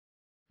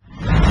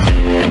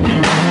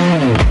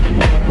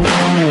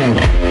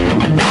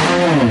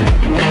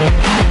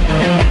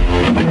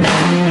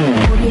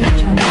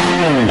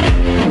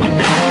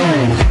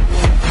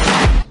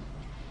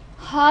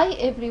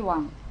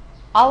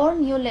Our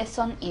new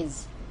lesson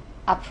is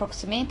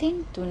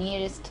approximating to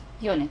nearest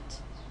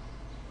unit.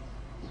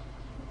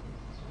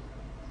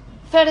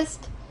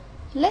 First,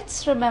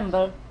 let's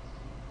remember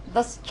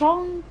the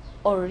strong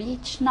or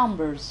rich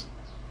numbers,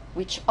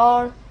 which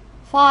are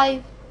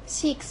 5,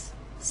 6,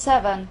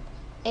 7,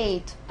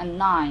 8, and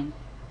 9.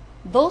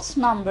 Those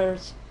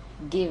numbers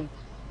give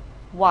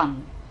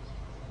 1,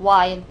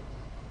 while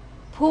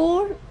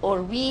poor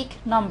or weak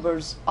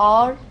numbers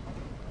are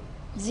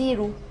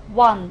 0,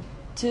 1,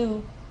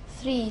 2,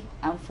 3,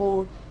 and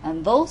 4,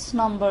 and those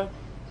numbers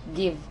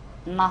give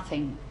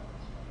nothing.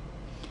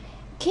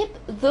 Keep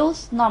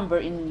those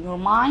numbers in your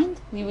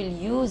mind. We will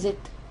use it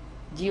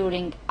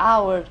during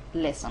our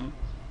lesson.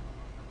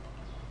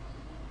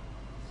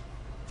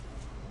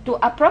 To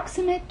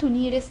approximate to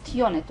nearest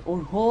unit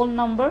or whole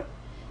number,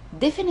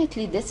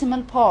 definitely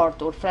decimal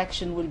part or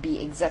fraction will be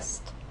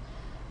exist.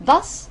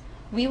 Thus,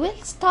 we will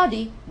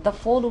study the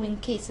following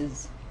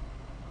cases: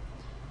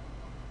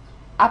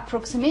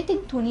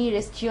 approximating to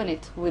nearest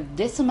unit with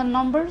decimal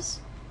numbers,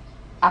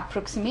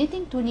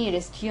 approximating to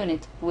nearest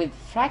unit with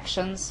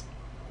fractions,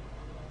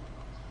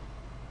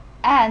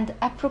 and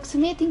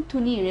approximating to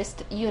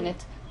nearest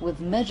unit with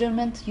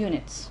measurement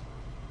units.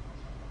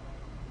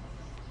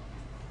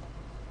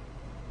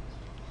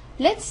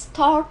 Let's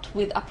start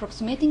with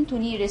approximating to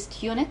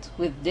nearest unit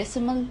with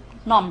decimal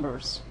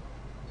numbers.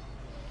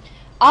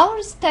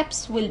 Our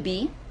steps will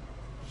be: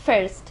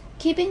 first,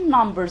 keeping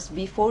numbers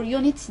before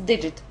units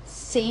digit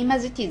same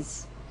as it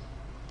is.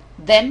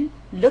 Then,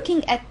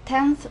 looking at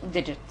 10th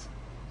digit,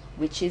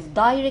 which is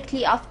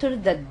directly after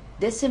the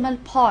decimal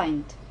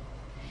point.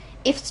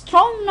 If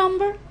strong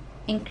number,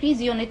 increase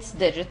units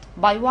digit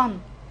by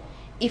 1.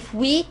 If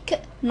weak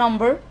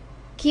number,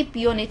 keep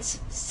units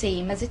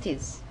same as it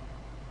is.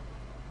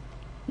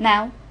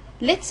 Now,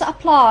 let's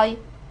apply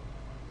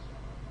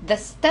the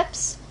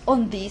steps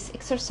on these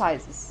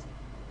exercises.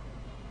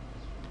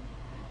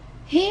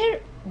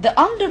 Here, the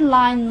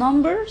underlined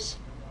numbers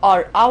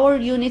are our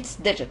units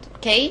digit,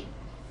 okay?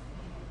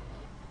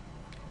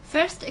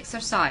 First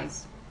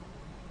exercise,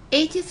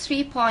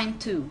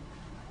 83.2.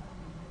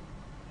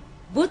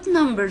 Put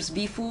numbers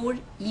before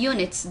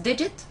units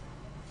digit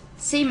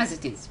same as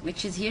it is,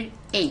 which is here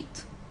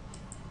 8.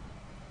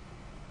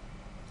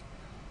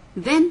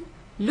 Then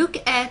look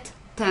at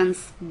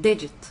 10th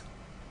digit,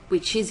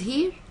 which is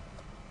here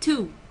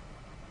 2,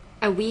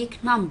 a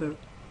weak number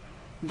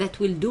that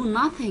will do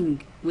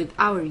nothing with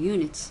our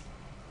units.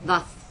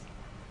 Thus,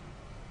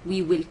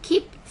 we will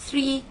keep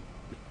 3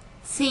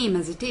 same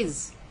as it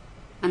is,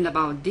 and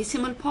about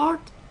decimal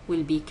part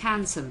will be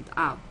cancelled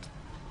out.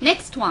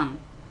 Next one,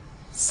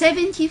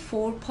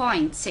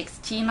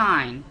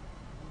 74.69.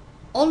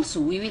 Also,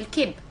 we will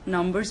keep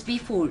numbers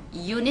before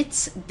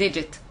units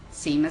digit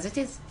same as it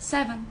is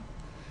 7.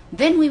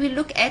 Then we will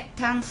look at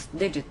 10th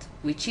digit,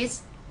 which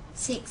is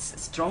 6,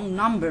 strong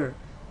number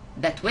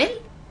that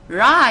will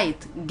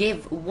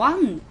give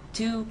 1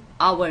 to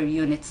our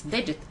units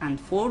digit, and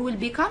 4 will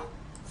become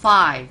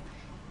 5.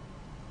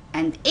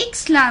 And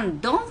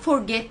excellent, don't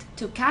forget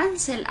to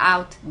cancel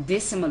out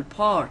decimal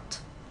part.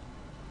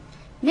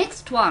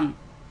 Next one,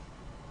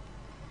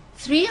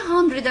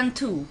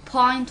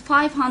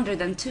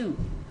 302.502.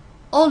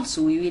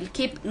 Also, we will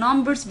keep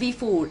numbers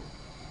before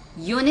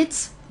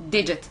units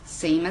digit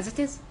same as it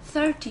is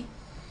 30.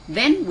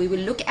 Then we will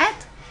look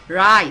at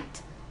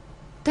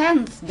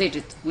 10th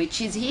digit,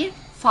 which is here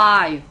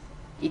 5.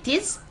 It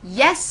is,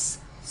 yes,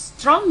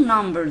 strong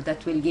number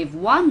that will give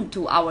 1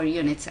 to our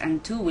units,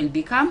 and 2 will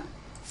become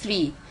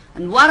 3.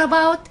 And what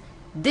about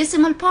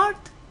decimal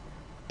part?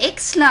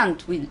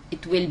 Excellent,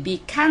 it will be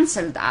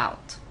cancelled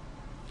out.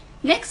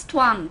 Next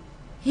one,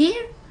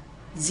 here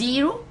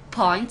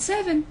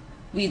 0.7.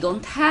 We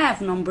don't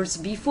have numbers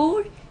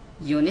before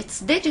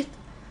units digit.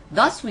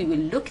 Thus, we will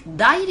look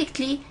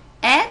directly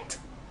at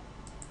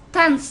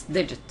 10th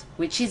digit,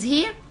 which is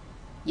here.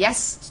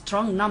 Yes,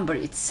 strong number,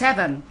 it's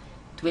 7.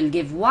 It will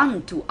give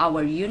 1 to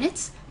our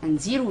units, and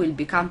 0 will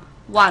become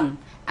 1.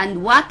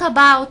 And what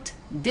about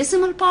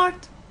decimal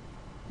part?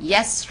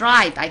 Yes,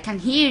 right, I can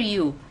hear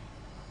you.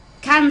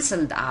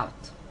 Cancelled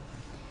out.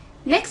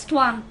 Next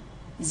one,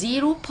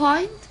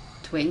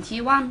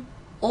 0.21.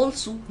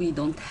 Also, we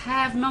don't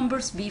have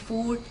numbers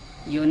before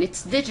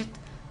units digit.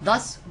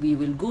 Thus, we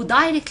will go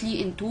directly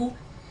into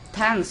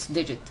 10th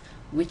digit,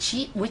 which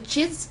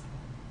is,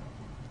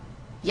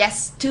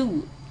 yes,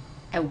 2,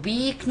 a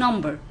weak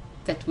number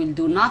that will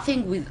do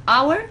nothing with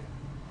our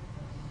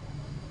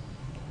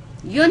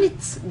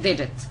units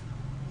digit.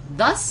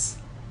 Thus,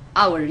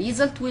 our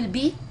result will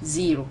be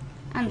 0.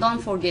 And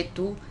don't forget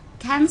to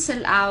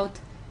cancel out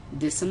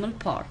decimal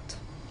part.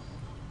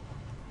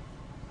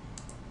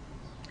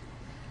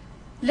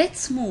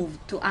 Let's move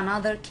to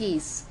another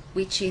case,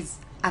 which is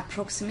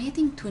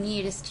approximating to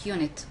nearest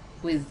unit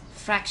with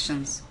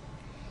fractions.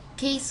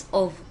 Case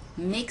of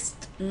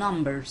mixed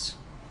numbers.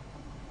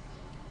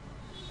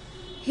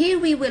 Here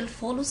we will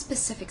follow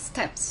specific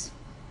steps.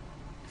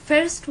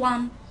 First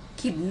one,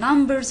 keep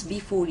numbers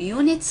before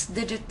units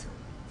digit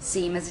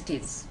same as it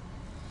is.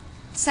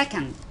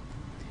 Second,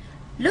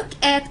 Look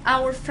at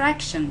our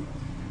fraction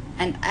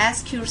and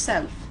ask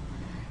yourself,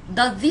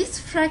 does this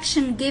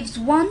fraction gives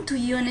 1 to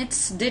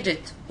units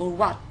digit or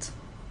what?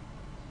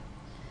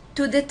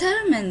 To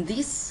determine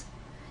this,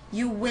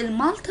 you will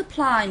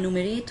multiply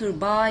numerator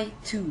by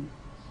 2.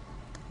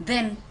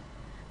 Then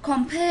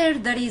compare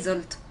the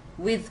result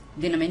with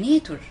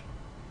denominator.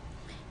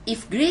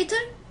 If greater,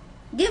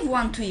 give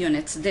 1 to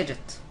units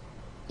digit.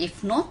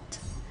 If not,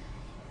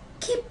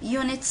 keep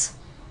units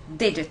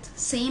digit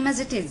same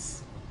as it is.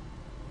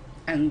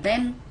 And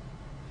then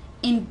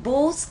in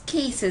both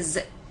cases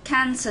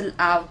cancel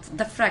out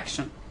the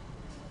fraction.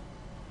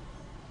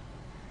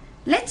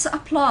 Let's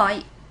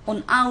apply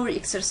on our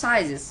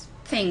exercises.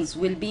 Things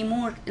will be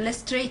more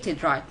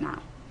illustrated right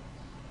now.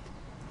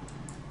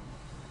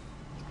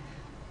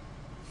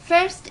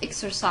 First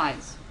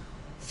exercise,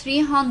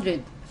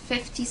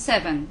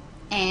 357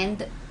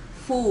 and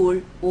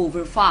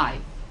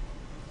 4/5.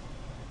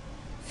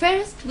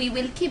 First, we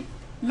will keep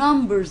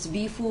numbers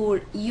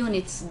before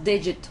units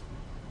digit,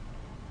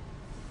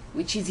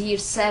 which is here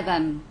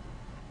 7,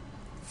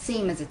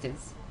 same as it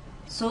is.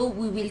 So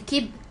we will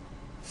keep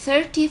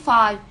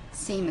 35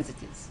 same as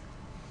it is.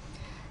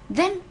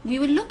 Then we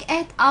will look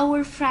at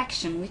our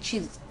fraction, which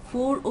is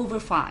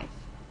 4/5.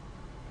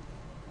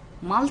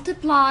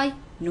 Multiply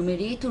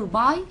numerator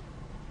by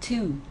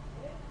 2.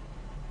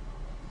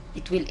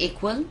 It will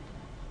equal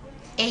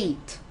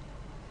 8.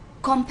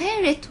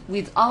 Compare it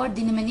with our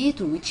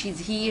denominator, which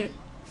is here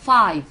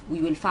 5. We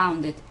will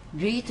find it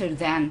greater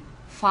than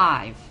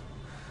 5.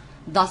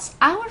 Thus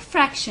our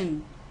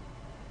fraction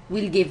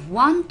will give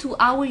 1 to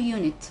our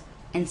unit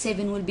and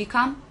 7 will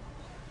become,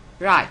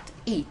 right,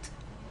 8.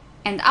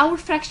 And our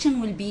fraction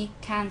will be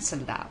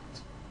cancelled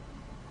out.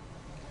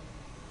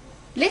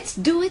 Let's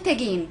do it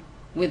again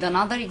with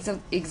another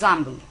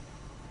example.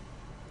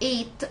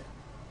 8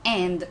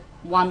 and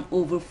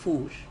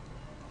 1/4.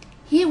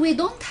 Here we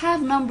don't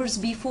have numbers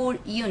before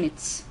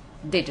units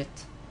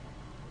digit.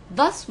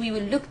 Thus we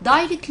will look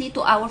directly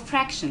to our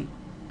fraction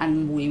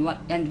and we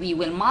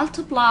will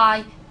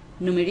multiply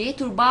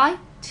numerator by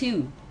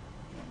 2.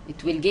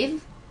 It will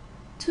give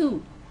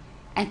 2.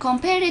 And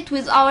compare it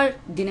with our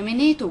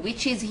denominator,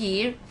 which is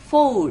here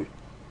 4.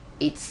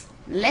 It's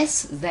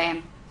less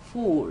than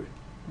 4.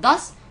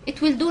 Thus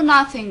it will do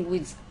nothing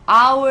with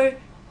our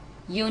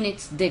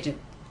units digit.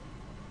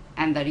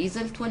 And the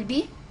result will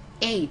be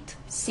 8,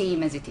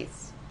 same as it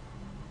is.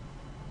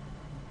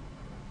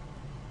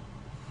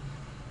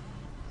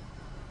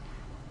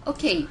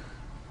 Okay,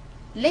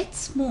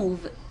 let's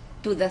move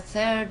to the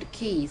third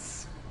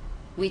case,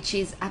 which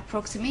is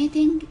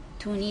approximating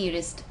to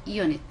nearest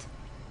unit,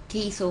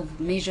 case of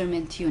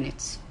measurement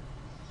units.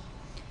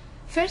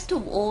 First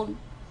of all,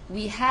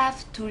 we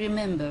have to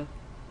remember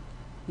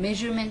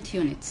measurement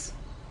units,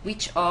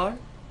 which are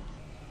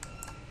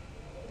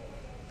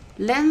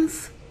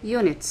length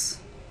units.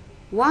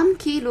 1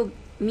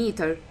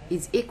 kilometer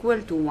is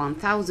equal to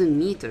 1000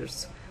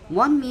 meters.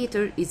 1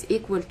 meter is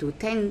equal to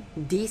 10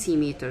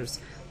 decimeters.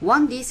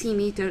 1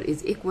 decimeter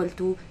is equal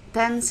to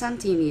 10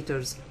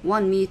 centimeters.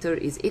 1 meter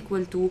is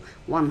equal to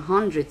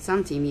 100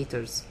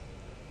 centimeters.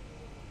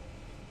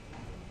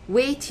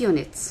 Weight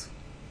units.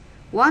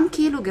 1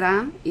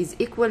 kilogram is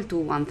equal to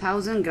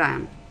 1000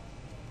 gram.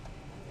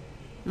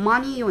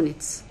 Money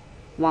units.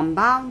 1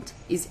 pound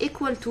is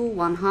equal to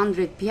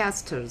 100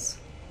 piastres.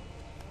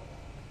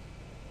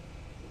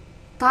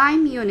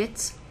 Time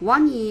units.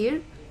 1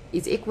 year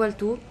is equal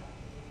to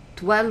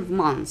 12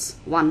 months.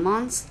 1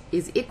 month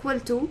is equal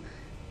to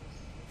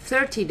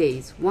 30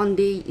 days. 1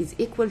 day is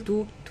equal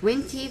to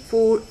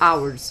 24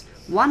 hours.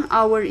 1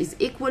 hour is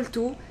equal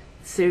to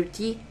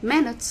 30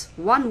 minutes.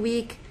 1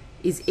 week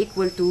is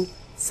equal to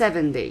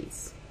 7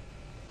 days.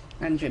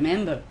 And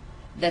remember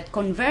that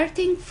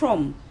converting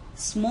from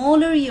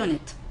smaller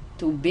unit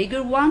to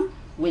bigger one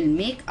will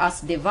make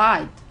us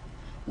divide,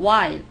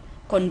 while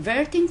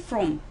converting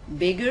from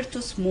bigger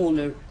to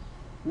smaller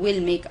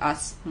will make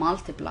us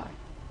multiply.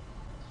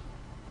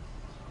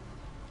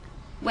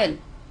 Well,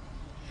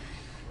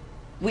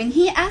 when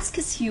he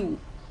asks you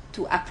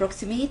to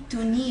approximate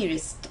to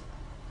nearest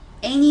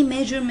any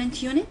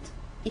measurement unit,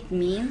 it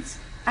means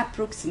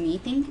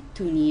approximating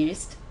to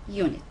nearest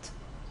unit.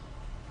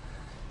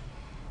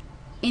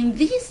 In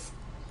these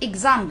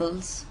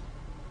examples,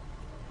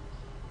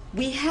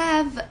 we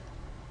have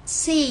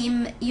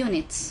same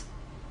units.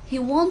 He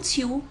wants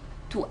you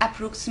to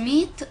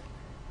approximate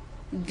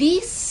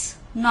this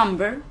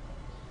number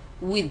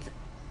with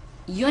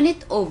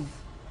unit of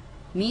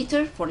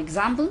meter, for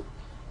example,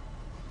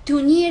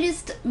 to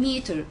nearest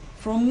meter,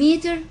 from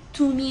meter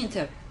to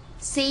meter,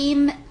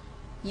 same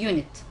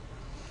unit.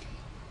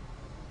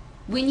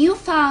 When you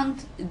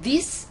found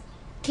this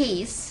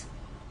case,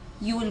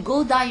 you will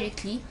go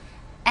directly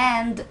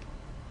and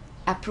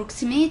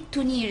approximate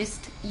to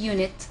nearest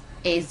unit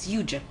as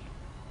usual.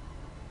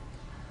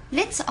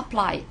 Let's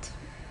apply it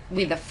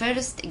with the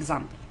first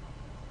example.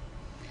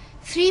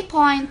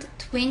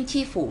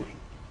 3.24.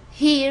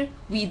 Here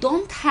we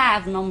don't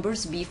have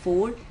numbers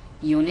before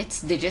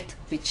units digit,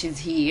 which is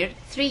here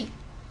 3.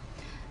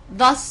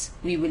 Thus,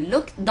 we will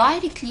look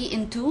directly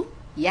into,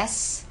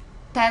 yes,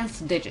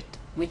 10th digit,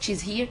 which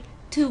is here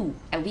 2,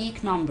 a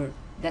weak number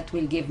that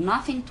will give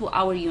nothing to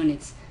our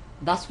units.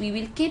 Thus, we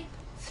will keep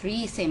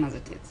 3 same as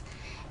it is.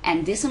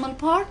 And decimal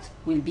part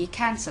will be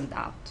cancelled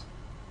out.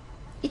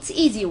 It's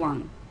easy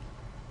one.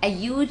 A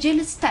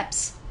usual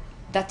steps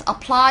that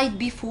applied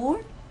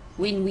before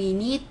when we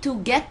need to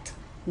get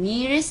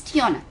nearest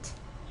unit.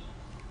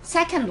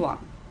 Second one,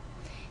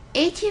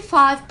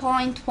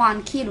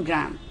 85.1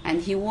 kilogram,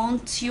 and he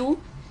wants you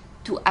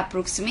to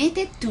approximate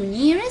it to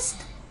nearest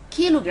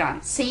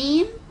kilogram,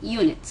 same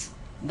unit.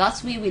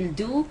 Thus we will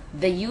do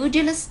the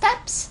usual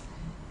steps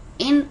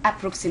in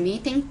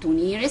approximating to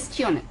nearest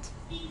unit.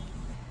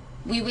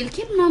 We will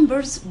keep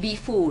numbers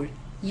before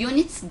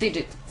units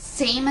digit,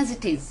 same as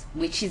it is,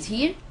 which is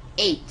here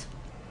 8.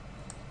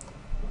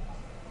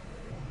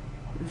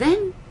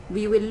 Then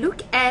we will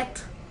look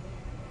at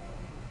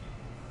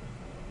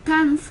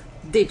 10th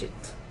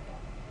digit.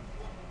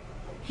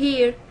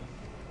 Here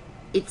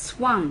it's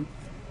 1,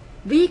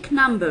 weak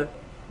number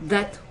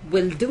that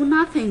will do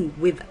nothing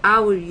with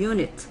our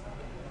unit.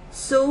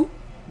 So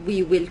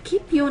we will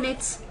keep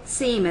units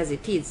same as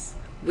it is,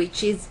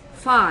 which is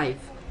 5,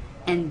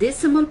 and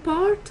decimal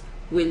part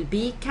will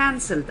be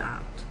cancelled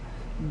out.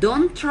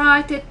 Don't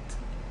write it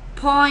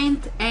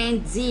point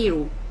and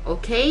 0,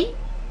 okay?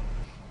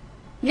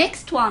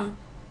 Next one,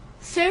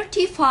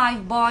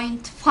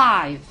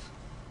 35.5,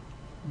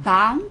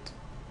 bound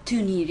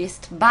to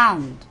nearest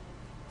bound,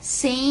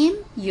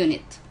 same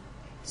unit.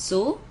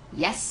 So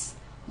yes,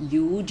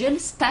 usual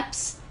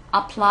steps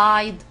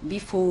applied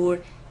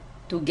before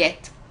to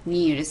get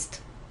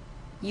nearest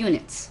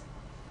units.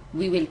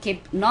 We will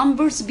keep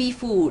numbers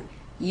before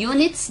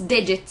units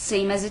digit,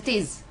 same as it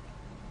is.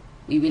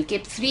 We will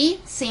keep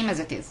 3 same as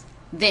it is.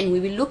 Then we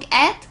will look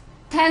at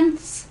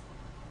 10th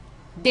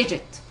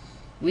digit,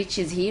 which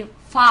is here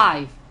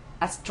 5,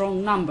 a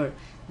strong number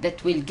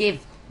that will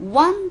give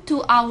 1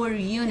 to our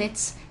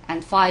units,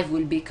 and 5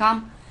 will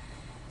become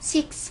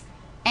 6,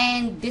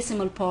 and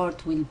decimal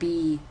part will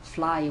be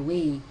fly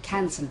away,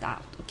 cancelled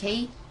out,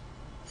 okay?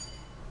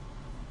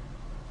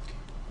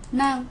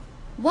 Now,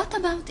 what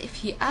about if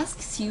he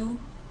asks you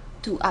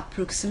to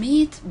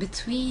approximate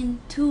between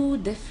 2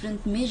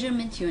 different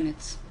measurement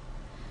units?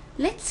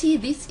 Let's see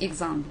this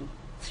example,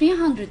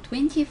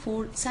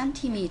 324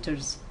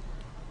 centimeters.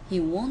 He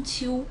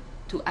wants you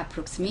to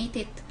approximate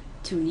it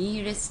to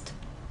nearest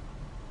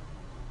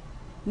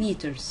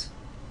meters.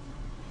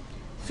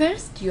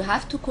 First, you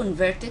have to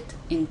convert it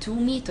into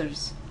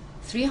meters.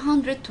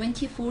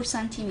 324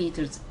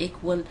 centimeters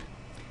equal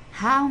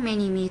how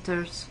many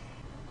meters?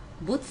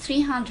 Put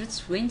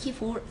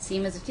 324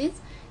 same as it is.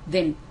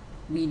 Then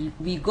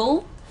we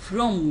go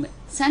from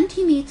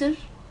centimeters,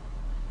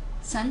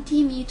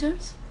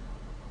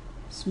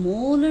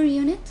 smaller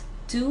unit,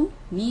 to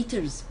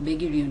meters,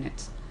 bigger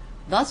unit.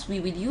 Thus we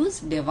will use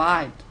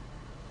divide.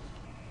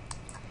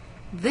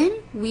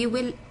 Then we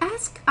will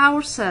ask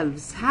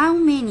ourselves how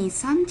many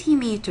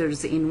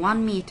centimeters in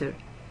 1 meter.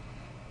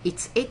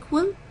 It's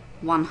equal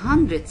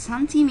 100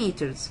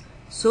 centimeters.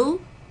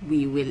 So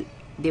we will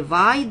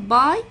divide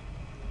by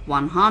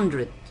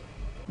 100.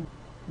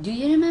 Do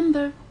you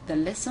remember the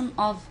lesson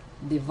of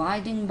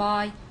dividing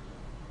by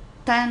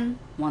 10,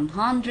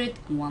 100,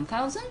 and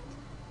 1000?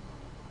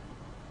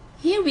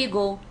 Here we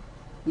go.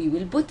 We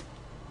will put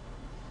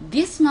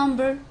this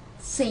number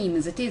same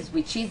as it is,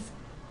 which is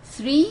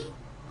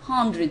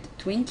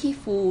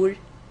 324,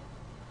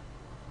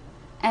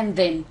 and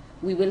then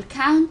we will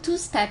count 2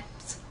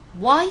 steps.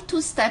 Why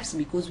 2 steps?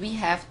 Because we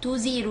have 2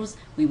 zeros.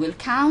 We will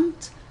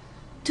count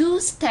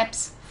 2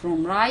 steps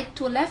from right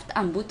to left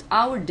and put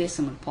our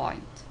decimal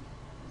point.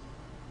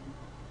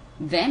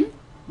 Then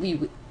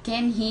we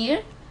can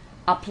here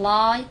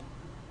apply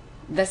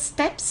the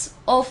steps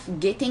of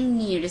getting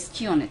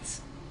nearest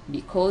units,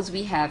 because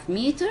we have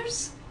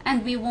meters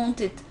and we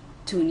want it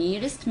to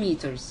nearest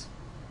meters.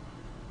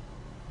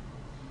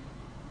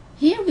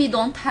 Here we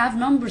don't have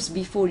numbers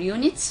before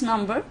units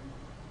number.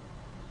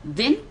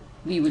 Then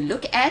we will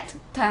look at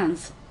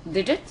 10th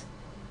digit.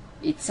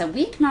 It's a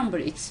weak number,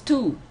 it's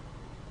 2.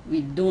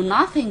 We do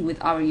nothing with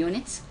our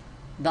units.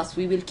 Thus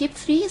we will keep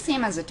 3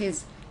 same as it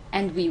is,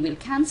 and we will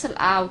cancel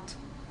out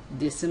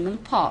decimal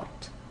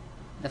part.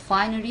 The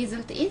final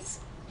result is,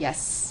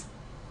 yes,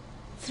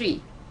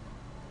 3.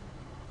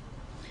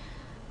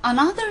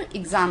 Another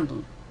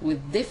example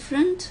with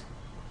different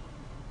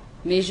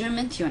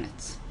measurement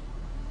units.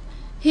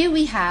 Here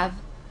we have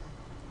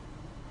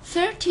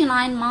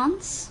 39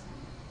 months.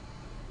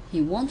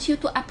 He wants you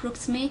to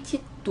approximate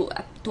it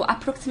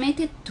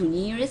to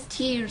nearest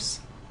years.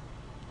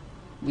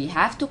 We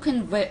have to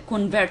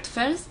convert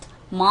first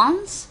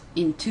months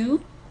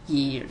into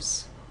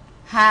years.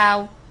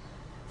 How?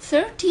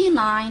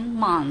 39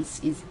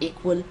 months is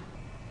equal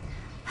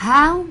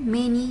how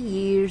many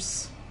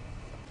years?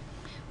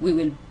 We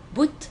will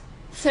put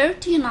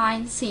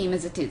 39 same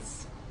as it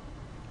is.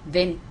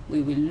 Then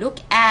we will look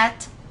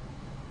at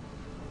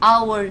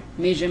our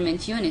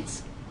measurement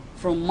units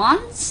from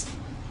months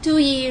to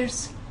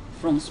years,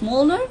 from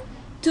smaller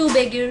to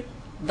bigger,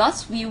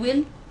 Thus we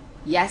will,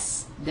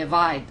 yes,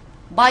 divide.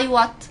 By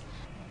what?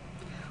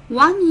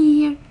 1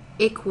 year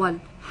equal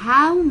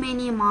how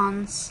many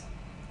months?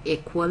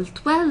 Equal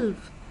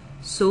 12.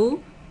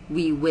 So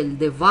we will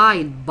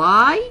divide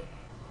by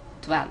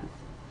 12.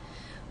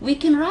 We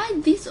can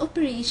write this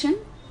operation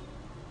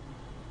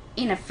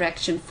in a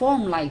fraction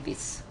form like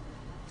this.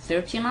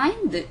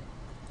 39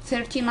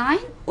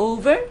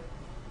 over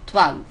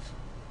 12.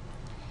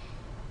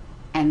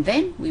 And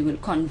then we will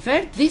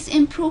convert this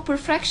improper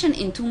fraction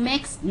into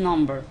mixed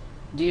number.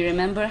 Do you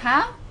remember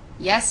how?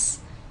 Yes.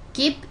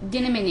 Keep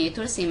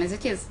denominator same as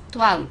it is,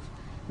 12.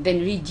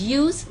 Then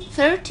reduce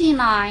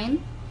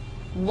 39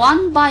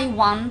 one by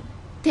one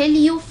till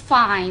you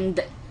find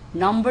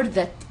number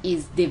that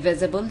is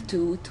divisible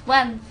to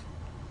 12.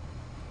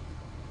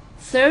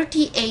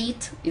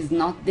 38 is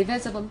not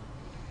divisible.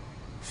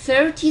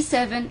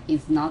 37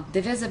 is not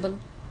divisible.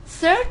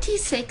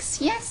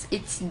 36, yes,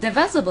 it's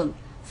divisible.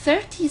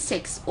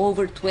 36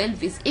 over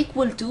 12 is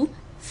equal to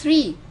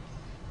 3.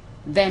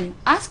 Then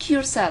ask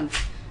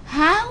yourself,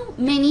 how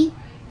many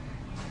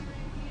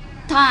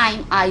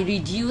times I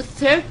reduce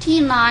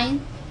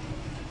 39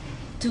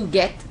 to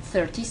get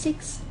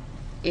 36?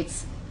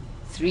 It's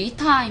 3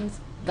 times.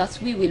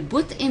 Thus we will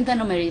put in the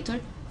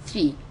numerator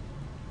 3.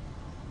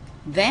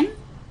 Then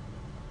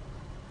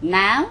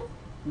now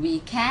we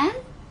can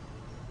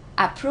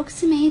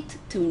approximate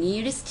to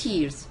nearest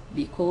years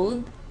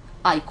because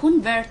I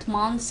convert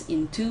months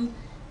into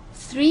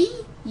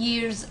 3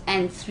 years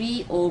and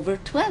 3 over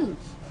 12.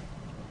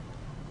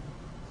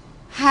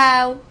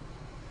 How?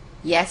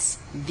 Yes,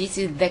 this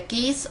is the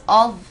case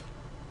of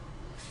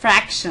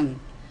fraction.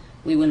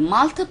 We will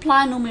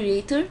multiply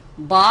numerator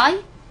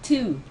by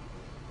 2.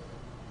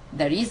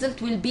 The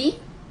result will be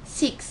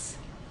 6.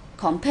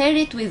 Compare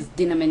it with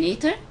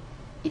denominator.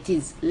 It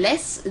is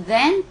less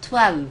than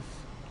 12.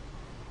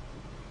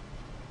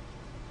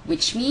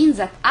 Which means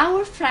that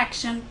our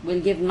fraction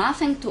will give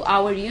nothing to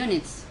our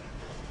units.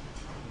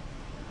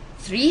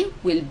 3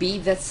 will be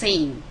the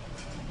same.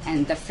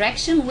 And the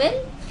fraction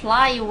will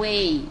fly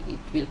away. It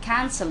will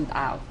cancel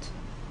out.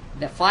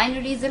 The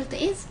final result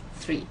is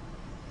 3.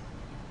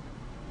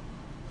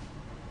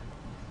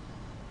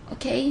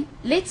 Okay,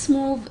 let's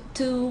move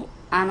to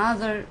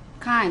another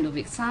kind of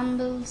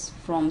examples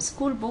from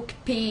school book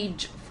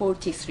page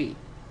 43.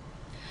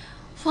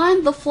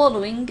 Find the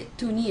following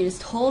to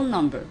nearest whole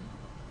number.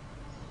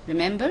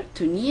 Remember,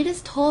 to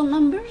nearest whole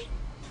number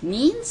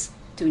means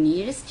to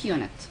nearest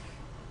unit.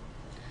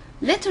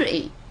 Letter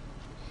A.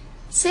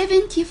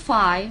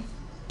 75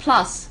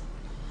 plus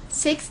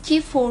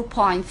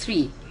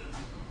 64.3.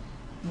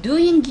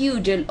 Doing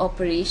usual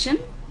operation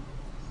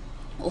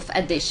of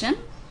addition,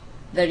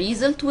 the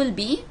result will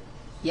be,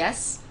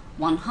 yes,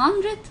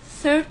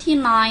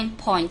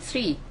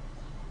 139.3.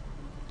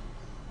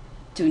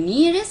 To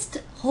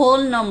nearest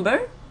whole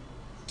number,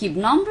 keep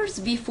numbers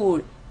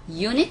before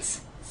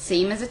units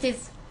same as it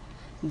is.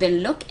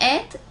 Then look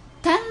at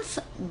 10th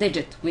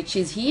digit, which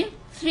is here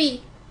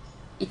 3.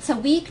 It's a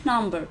weak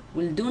number,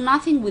 will do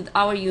nothing with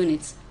our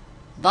units.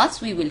 Thus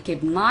we will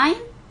keep 9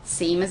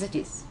 same as it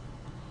is.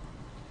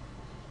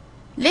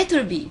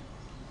 Letter B.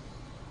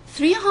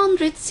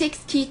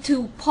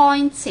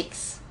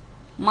 362.6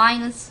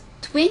 minus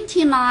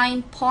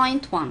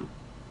 29.1.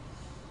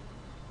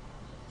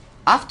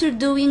 After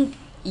doing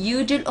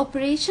usual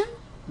operation,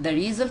 the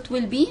result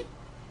will be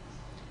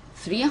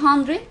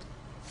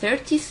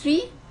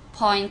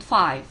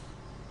 333.5.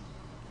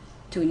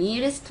 To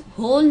nearest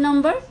whole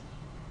number,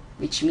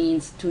 which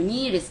means to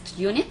nearest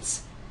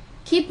units,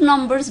 keep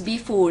numbers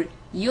before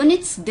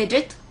units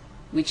digit,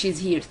 which is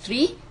here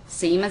 3,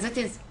 same as it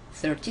is,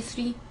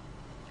 33.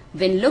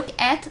 Then look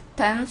at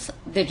 10th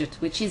digit,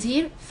 which is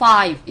here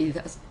 5,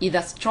 is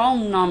a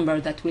strong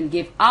number that will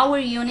give our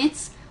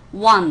units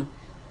 1.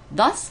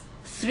 Thus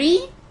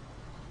 3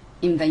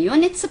 in the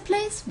units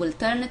place will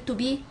turn it to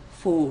be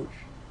 4.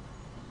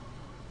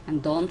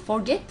 And don't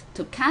forget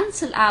to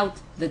cancel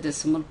out the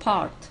decimal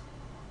part.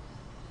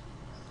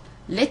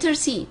 Letter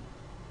C.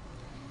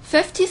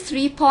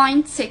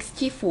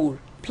 53.64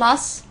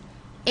 plus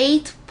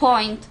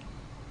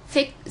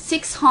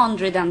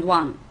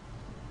 8.601.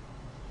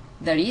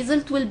 The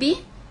result will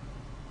be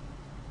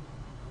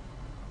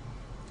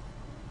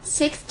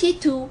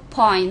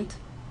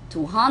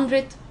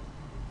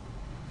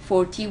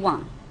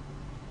 62.241.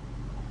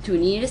 To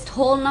nearest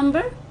whole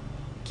number,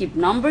 keep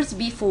numbers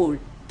before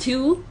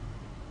 2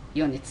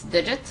 units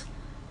digit,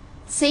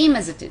 same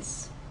as it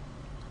is.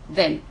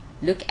 Then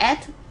look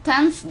at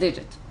 10th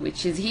digit,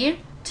 which is here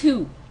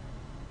 2.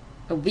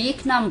 A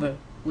weak number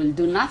will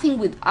do nothing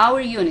with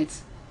our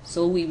units,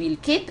 so we will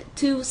keep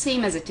 2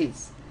 same as it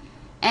is.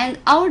 And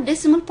our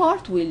decimal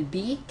part will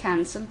be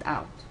cancelled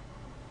out.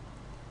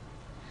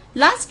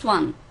 Last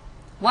one,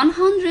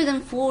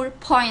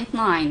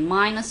 104.9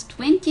 minus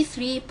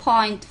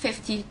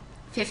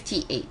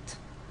 23.58.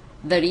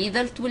 The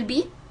result will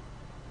be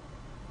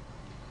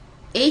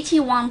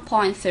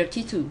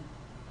 81.32.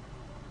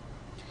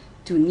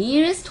 To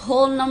nearest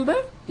whole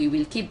number, we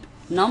will keep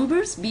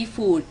numbers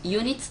before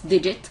units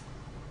digit,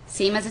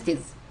 same as it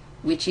is.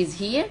 which is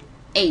here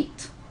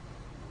 8.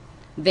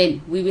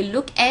 Then we will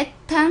look at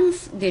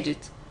 10th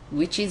digit,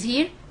 which is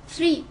here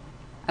 3.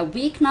 A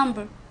weak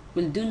number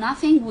will do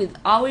nothing with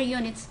our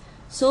units,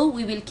 so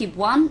we will keep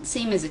 1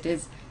 same as it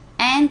is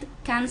and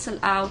cancel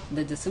out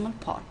the decimal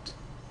part.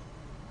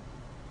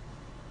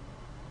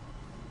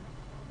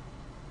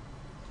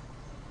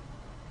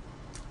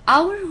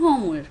 Our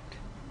homework: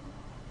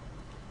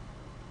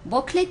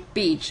 booklet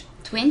page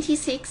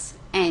 26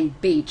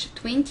 and page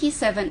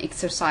 27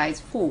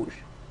 exercise 4.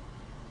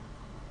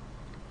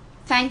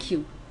 Thank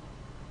you.